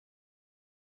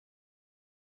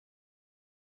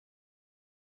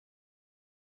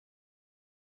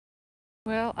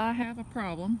Well, I have a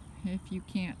problem, if you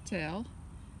can't tell.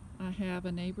 I have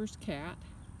a neighbor's cat,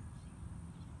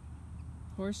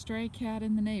 or a stray cat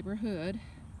in the neighborhood,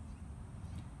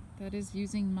 that is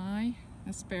using my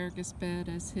asparagus bed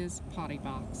as his potty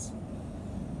box.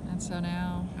 And so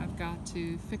now I've got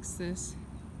to fix this,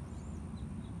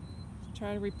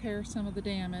 try to repair some of the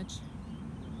damage,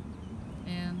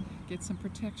 and get some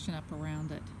protection up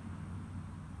around it.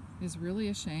 It's really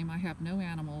a shame. I have no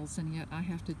animals, and yet I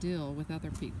have to deal with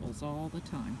other people's all the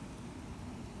time.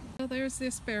 So there's the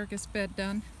asparagus bed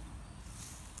done.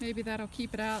 Maybe that'll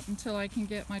keep it out until I can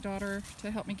get my daughter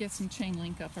to help me get some chain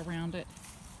link up around it.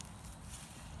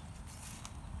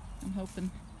 I'm hoping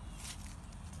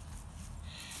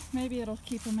maybe it'll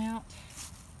keep them out.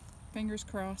 Fingers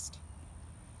crossed.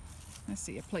 I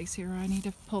see a place here I need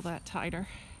to pull that tighter.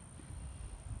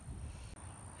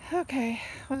 Okay,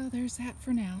 well, there's that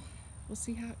for now. We'll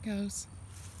see how it goes.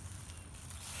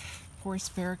 Poor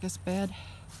asparagus bed.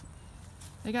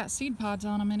 They got seed pods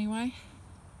on them anyway.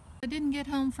 I didn't get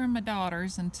home from my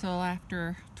daughter's until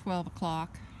after 12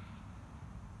 o'clock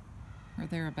or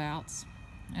thereabouts,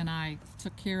 and I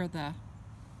took care of the,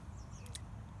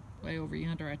 way over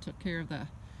yonder, I took care of the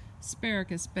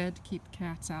asparagus bed to keep the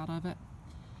cats out of it.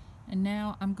 And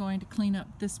now I'm going to clean up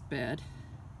this bed.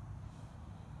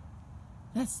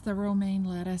 That's the romaine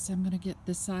lettuce. I'm going to get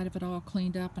this side of it all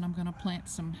cleaned up, and I'm going to plant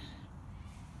some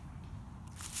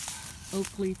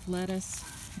oak leaf lettuce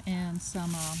and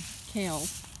some kale.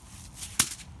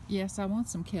 Yes, I want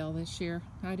some kale this year.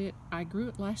 I grew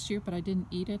it last year, but I didn't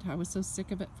eat it. I was so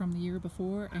sick of it from the year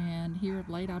before, and here of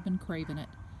late I've been craving it.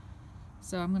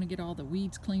 So I'm going to get all the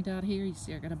weeds cleaned out here. You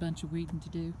see I got a bunch of weeding to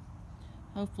do.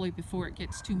 Hopefully before it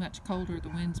gets too much colder, the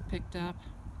wind's picked up.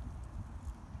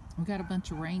 We got a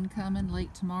bunch of rain coming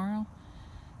late tomorrow,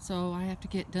 so I have to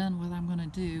get done what I'm going to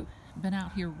do. I've been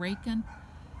out here raking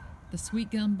the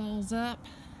sweet gum balls up,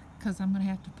 because I'm going to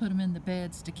have to put them in the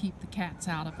beds to keep the cats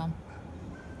out of them.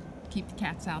 Keep the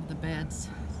cats out of the beds,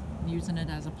 using it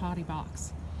as a potty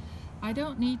box. I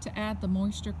don't need to add the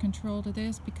moisture control to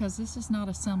this because this is not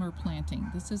a summer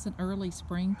planting. This is an early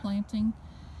spring planting.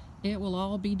 It will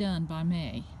all be done by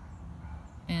May.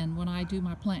 And when I do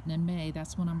my planting in May,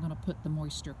 that's when I'm going to put the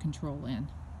moisture control in.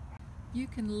 You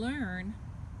can learn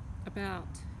about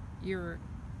your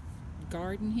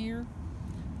garden here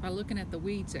by looking at the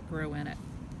weeds that grow in it.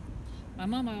 My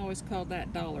mama always called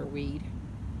that dollar weed,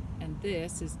 and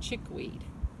this is chickweed.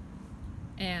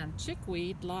 And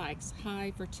chickweed likes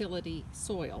high fertility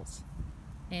soils,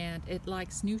 and it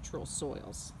likes neutral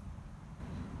soils.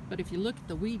 But if you look at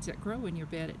the weeds that grow in your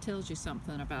bed, it tells you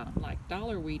something about them. Like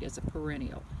dollarweed is a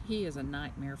perennial. He is a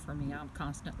nightmare for me. I'm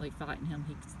constantly fighting him.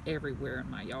 He's everywhere in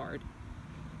my yard.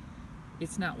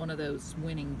 It's not one of those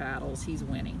winning battles. He's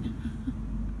winning.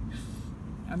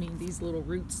 I mean, these little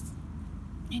roots,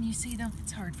 and you see them?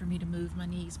 It's hard for me to move. My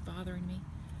knees bothering me.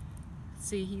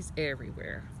 See, he's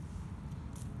everywhere.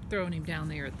 Throwing him down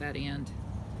there at that end,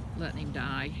 letting him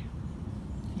die.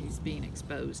 He's being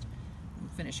exposed. I'm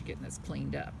finished getting this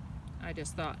cleaned up. I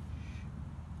just thought,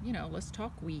 you know, let's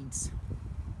talk weeds.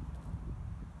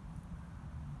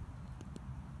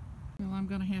 Well, I'm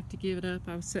gonna have to give it up.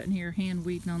 I was sitting here hand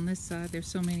weeding on this side. There's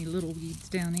so many little weeds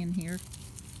down in here.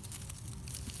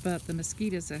 But the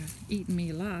mosquitoes are eating me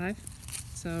alive.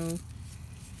 So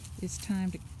it's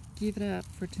time to give it up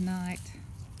for tonight.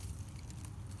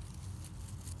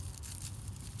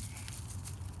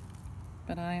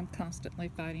 But I am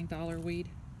constantly fighting dollarweed.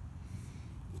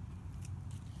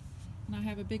 And I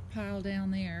have a big pile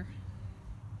down there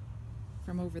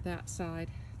from over that side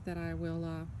that I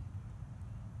will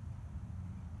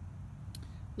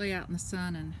lay out in the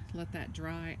sun and let that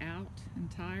dry out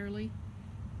entirely,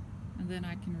 and then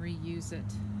I can reuse it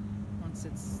once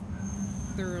it's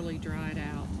thoroughly dried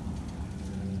out.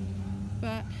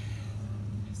 But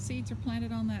seeds are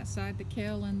planted on that side, the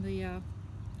kale and the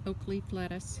oak leaf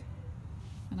lettuce,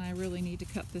 and I really need to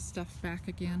cut this stuff back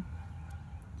again.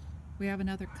 We have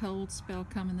another cold spell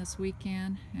coming this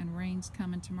weekend, and rain's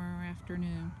coming tomorrow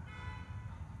afternoon.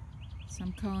 So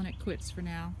I'm calling it quits for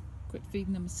now. Quit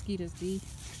feeding the mosquitoes, Dee.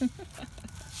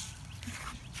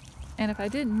 And if I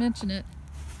didn't mention it,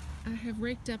 I have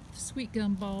raked up the sweet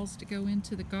gum balls to go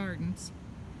into the gardens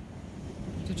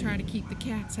to try to keep the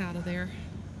cats out of there.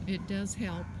 It does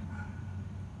help.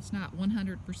 It's not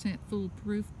 100%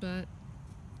 foolproof, but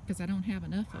because I don't have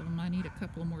enough of them, I need a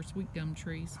couple more sweet gum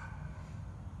trees.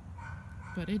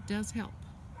 But it does help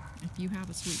if you have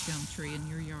a sweet gum tree in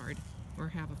your yard, or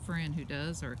have a friend who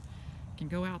does, or can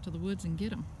go out to the woods and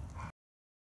get them.